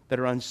God, that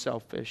are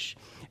unselfish.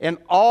 And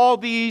all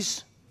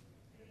these,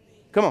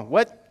 come on,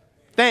 what?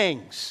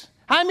 Things.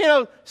 How many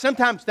know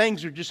sometimes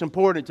things are just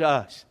important to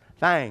us?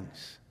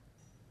 Things.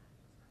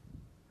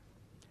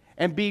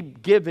 And be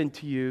given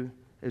to you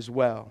as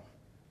well.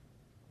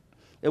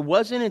 It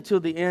wasn't until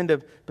the end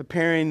of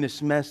preparing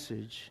this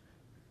message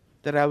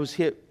that I was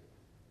hit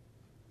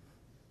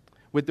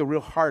with the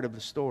real heart of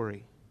the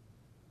story.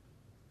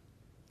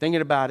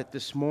 Thinking about it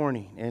this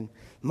morning. And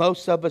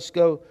most of us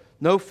go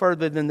no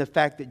further than the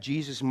fact that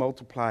Jesus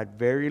multiplied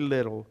very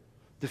little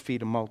to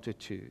feed a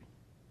multitude.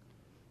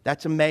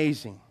 That's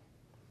amazing.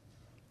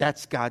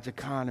 That's God's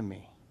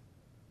economy.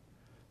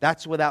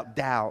 That's without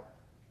doubt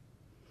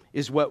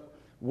is what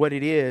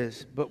it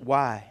is. But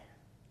why?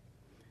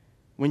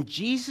 When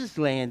Jesus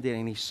landed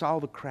and he saw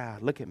the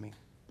crowd, look at me,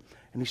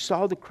 and he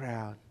saw the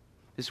crowd,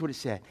 this is what it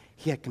said.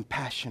 He had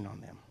compassion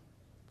on them.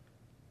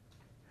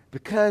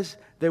 Because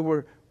they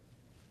were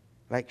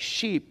like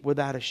sheep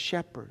without a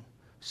shepherd.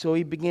 So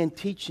he began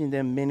teaching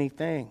them many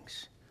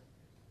things.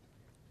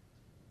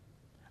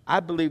 I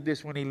believe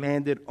this when he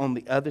landed on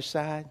the other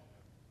side.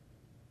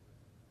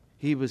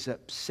 He was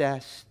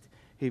obsessed.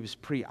 He was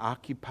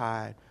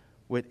preoccupied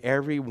with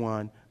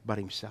everyone but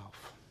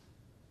himself.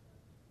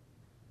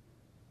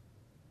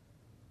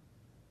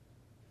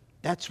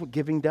 That's what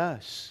giving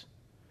does.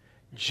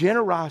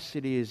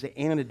 Generosity is the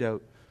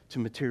antidote to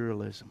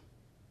materialism.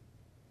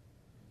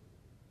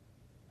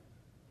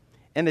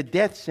 And a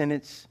death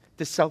sentence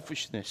to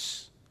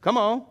selfishness. Come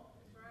on.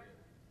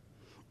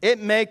 It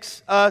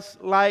makes us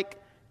like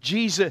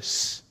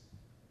Jesus.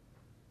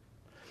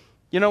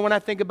 You know, when I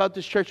think about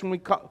this church, when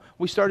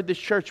we started this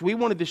church, we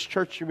wanted this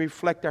church to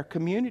reflect our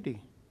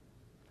community.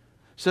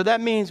 So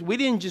that means we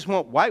didn't just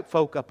want white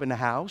folk up in the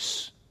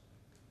house.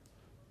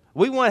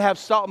 We want to have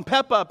salt and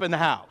pepper up in the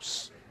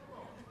house.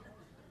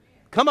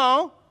 Come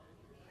on.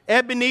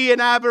 Ebony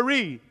and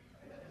ivory.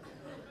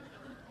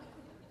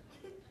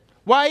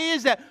 Why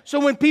is that? So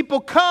when people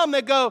come,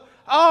 they go,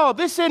 oh,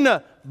 this isn't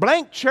a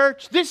blank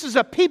church. This is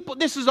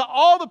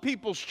all the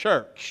people's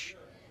church.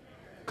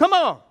 Come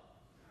on.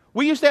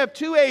 We used to have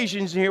 2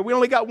 Asians in here. We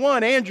only got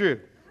 1, Andrew.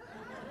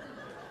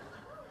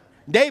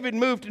 David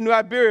moved to New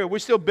Iberia. We're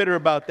still bitter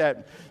about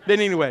that. But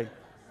anyway,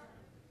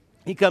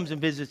 he comes and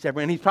visits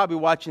everyone. He's probably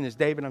watching this.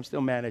 David, I'm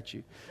still mad at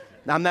you.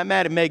 Now, I'm not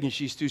mad at Megan.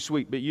 She's too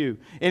sweet, but you.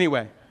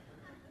 Anyway.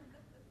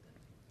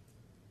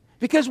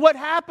 Because what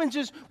happens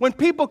is when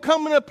people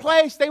come in a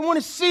place, they want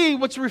to see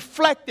what's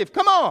reflective.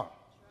 Come on.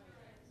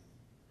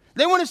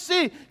 They want to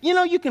see. You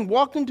know, you can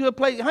walk into a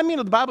place. How many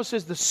of the Bible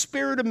says the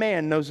spirit of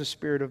man knows the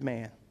spirit of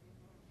man?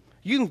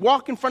 You can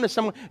walk in front of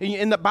someone,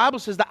 and the Bible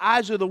says the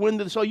eyes are the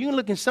window of the soul. You can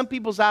look in some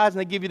people's eyes and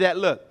they give you that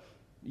look.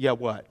 Yeah,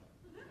 what?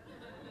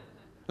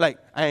 Like,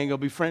 I ain't going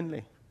to be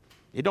friendly.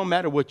 It don't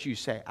matter what you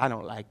say. I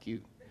don't like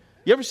you.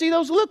 You ever see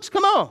those looks?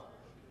 Come on.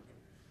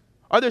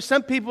 Are there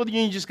some people that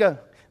you just go,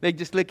 they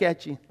just look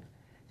at you.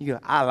 You go,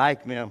 I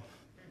like them.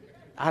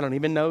 I don't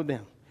even know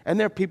them. And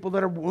there are people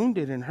that are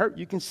wounded and hurt.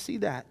 You can see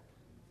that.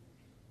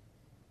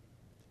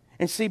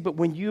 And see, but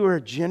when you are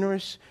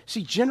generous,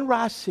 see,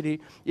 generosity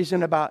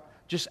isn't about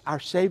just our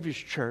Savior's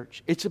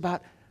church. It's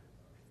about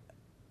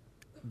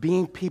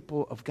being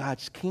people of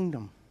God's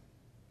kingdom.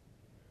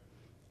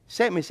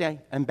 Say it, say,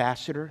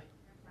 ambassador.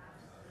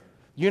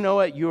 You know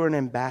what? You're an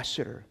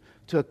ambassador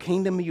to a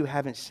kingdom you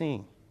haven't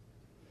seen,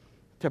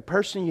 to a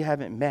person you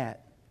haven't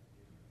met,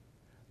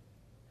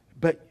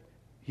 but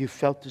you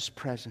felt His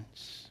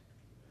presence.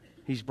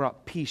 He's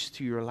brought peace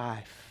to your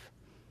life.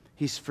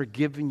 He's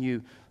forgiven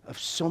you of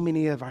so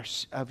many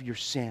of your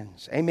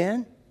sins.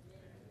 Amen?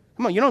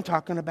 Come on, you know what I'm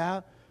talking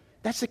about?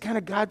 That's the kind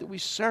of God that we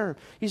serve.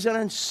 He's an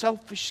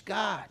unselfish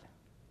God.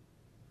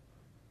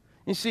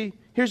 You see,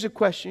 here's a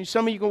question.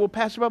 Some of you go, well,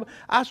 Pastor Bubba,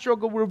 I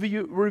struggle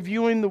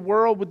reviewing the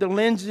world with the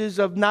lenses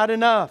of not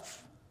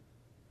enough.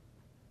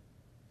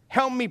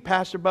 Help me,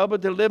 Pastor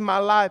Bubba, to live my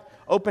life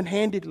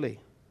open-handedly.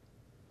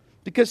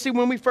 Because, see,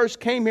 when we first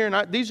came here,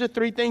 and these are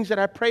 3 things that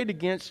I prayed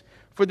against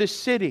for this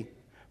city.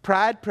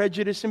 Pride,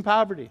 prejudice, and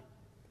poverty.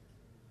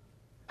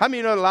 How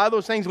many know a lot of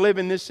those things live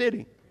in this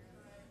city?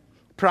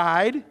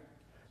 Pride,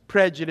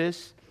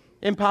 prejudice,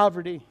 and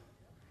poverty.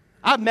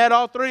 I've met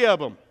all 3 of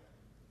them.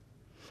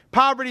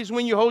 Poverty is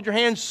when you hold your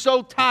hand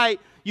so tight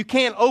you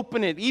can't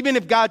open it, even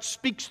if God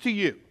speaks to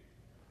you.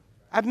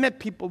 I've met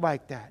people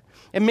like that.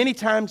 And many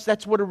times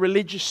that's what a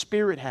religious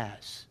spirit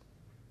has.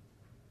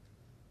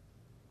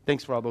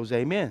 Thanks for all those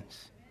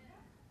amens.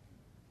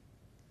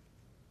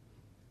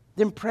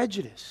 Then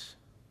prejudice.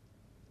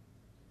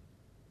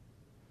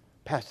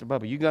 Pastor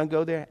Bubba, you going to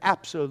go there?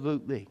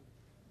 Absolutely.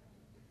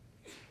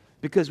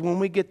 Because when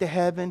we get to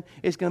heaven,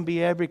 it's going to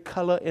be every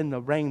color in the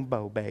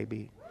rainbow,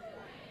 baby.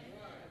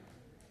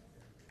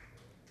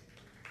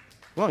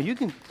 Well, you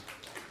can.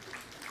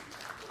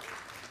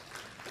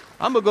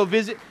 I'm going to go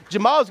visit.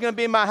 Jamal's going to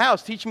be in my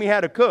house, teach me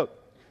how to cook.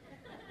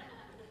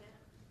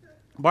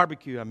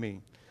 Barbecue, I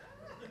mean.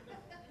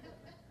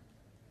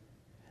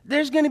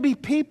 There's going to be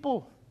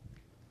people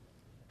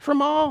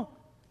from all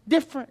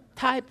different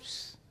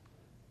types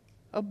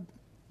of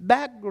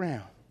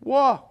background,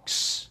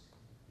 walks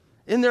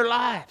in their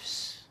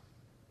lives.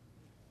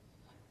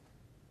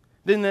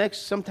 Then the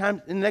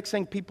next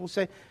thing people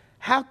say,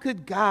 how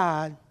could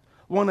God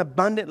want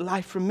abundant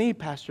life for me,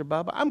 Pastor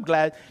Bubba? I'm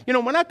glad. You know,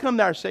 when I come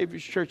to our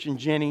Savior's Church in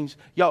Jennings,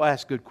 y'all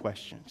ask good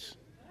questions.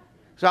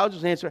 So I'll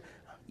just answer.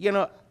 You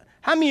know,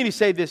 how many of you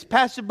say this?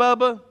 Pastor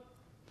Bubba,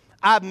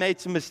 I've made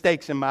some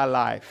mistakes in my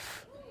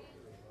life.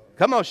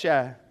 Come on,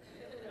 Shy.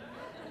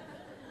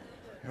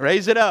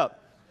 Raise it up.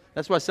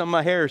 That's why some of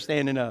my hair is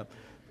standing up.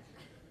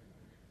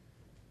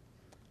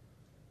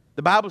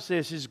 The Bible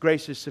says His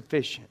grace is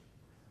sufficient.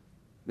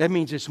 That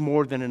means it's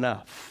more than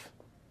enough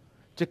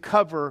to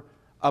cover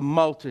a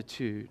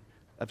multitude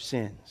of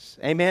sins.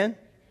 Amen?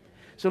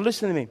 So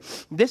listen to me.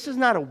 This is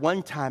not a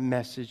one-time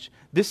message.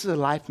 This is a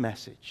life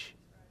message.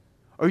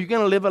 Are you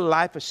going to live a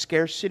life of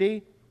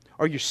scarcity?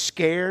 Are you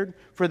scared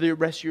for the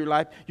rest of your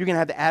life? You're going to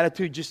have the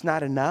attitude, just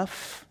not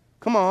enough?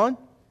 Come on.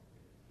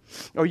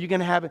 Or are you going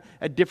to have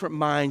a different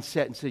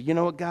mindset and say, you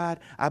know what,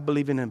 God? I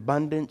believe in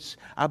abundance.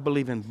 I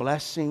believe in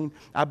blessing.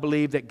 I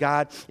believe that,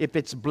 God, if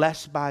it's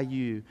blessed by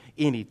you,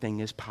 anything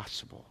is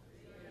possible.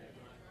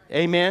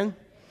 Amen?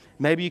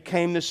 Maybe you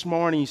came this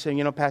morning, you say,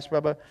 you know, Pastor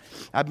Bubba,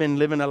 I've been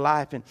living a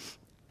life, and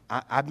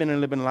I've been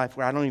living a life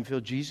where I don't even feel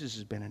Jesus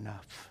has been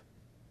enough.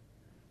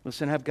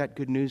 Listen, I've got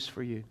good news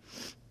for you.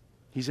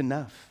 He's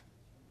enough.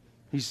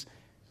 He's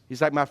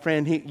like my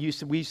friend. We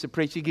used to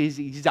preach.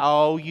 He's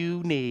all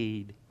you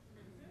need.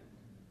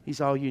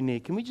 He's all you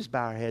need. Can we just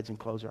bow our heads and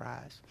close our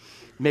eyes?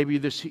 Maybe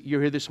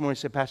you're here this morning and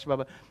say, Pastor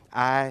Bubba,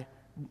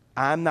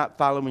 I'm not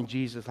following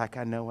Jesus like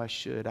I know I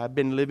should. I've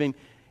been living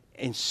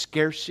in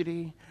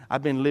scarcity.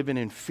 I've been living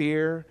in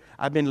fear.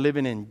 I've been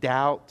living in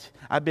doubt.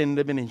 I've been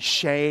living in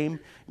shame.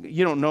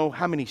 You don't know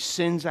how many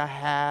sins I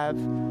have.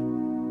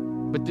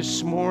 But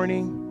this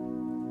morning,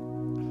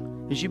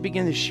 as you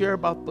begin to share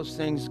about those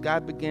things,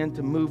 God began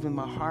to move in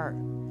my heart.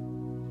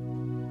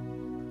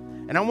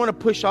 And I want to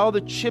push all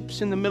the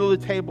chips in the middle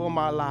of the table in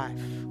my life.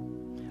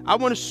 I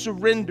want to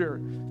surrender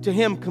to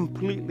Him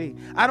completely.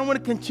 I don't want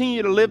to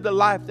continue to live the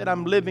life that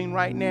I'm living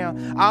right now.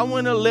 I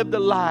want to live the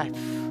life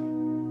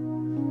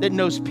that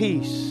knows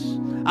peace.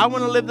 I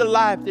want to live the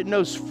life that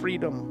knows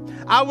freedom.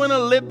 I want to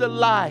live the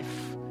life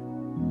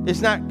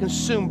that's not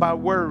consumed by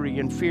worry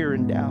and fear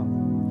and doubt.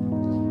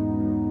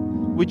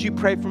 Would you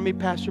pray for me,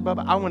 Pastor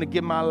Bubba? I want to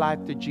give my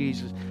life to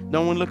Jesus.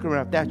 No one look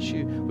around. If that's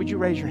you, would you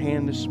raise your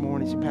hand this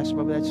morning? Say, Pastor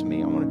Bubba, that's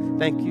me. I want to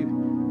thank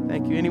you.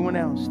 Thank you. Anyone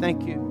else?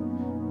 Thank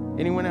you.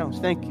 Anyone else?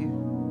 Thank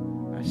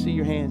you. I see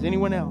your hands.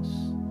 Anyone else?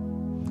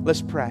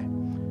 Let's pray.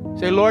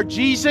 Say, Lord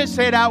Jesus,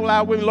 say it out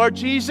loud with me. Lord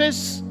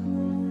Jesus,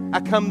 I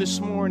come this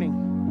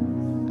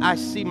morning. I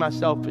see my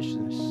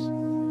selfishness.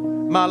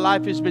 My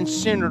life has been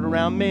centered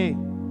around me.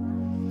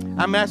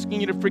 I'm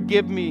asking you to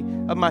forgive me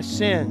of my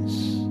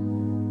sins,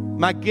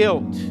 my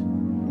guilt,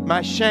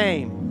 my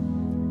shame.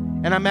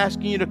 And I'm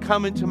asking you to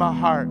come into my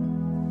heart,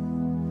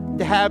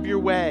 to have your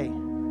way,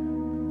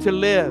 to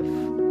live,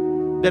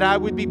 that I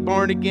would be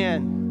born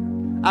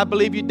again. I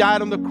believe you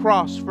died on the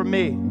cross for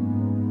me.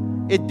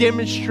 It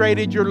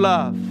demonstrated your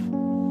love.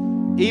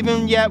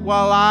 Even yet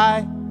while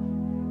I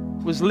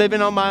was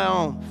living on my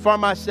own, for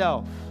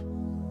myself,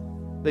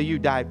 that you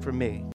died for me.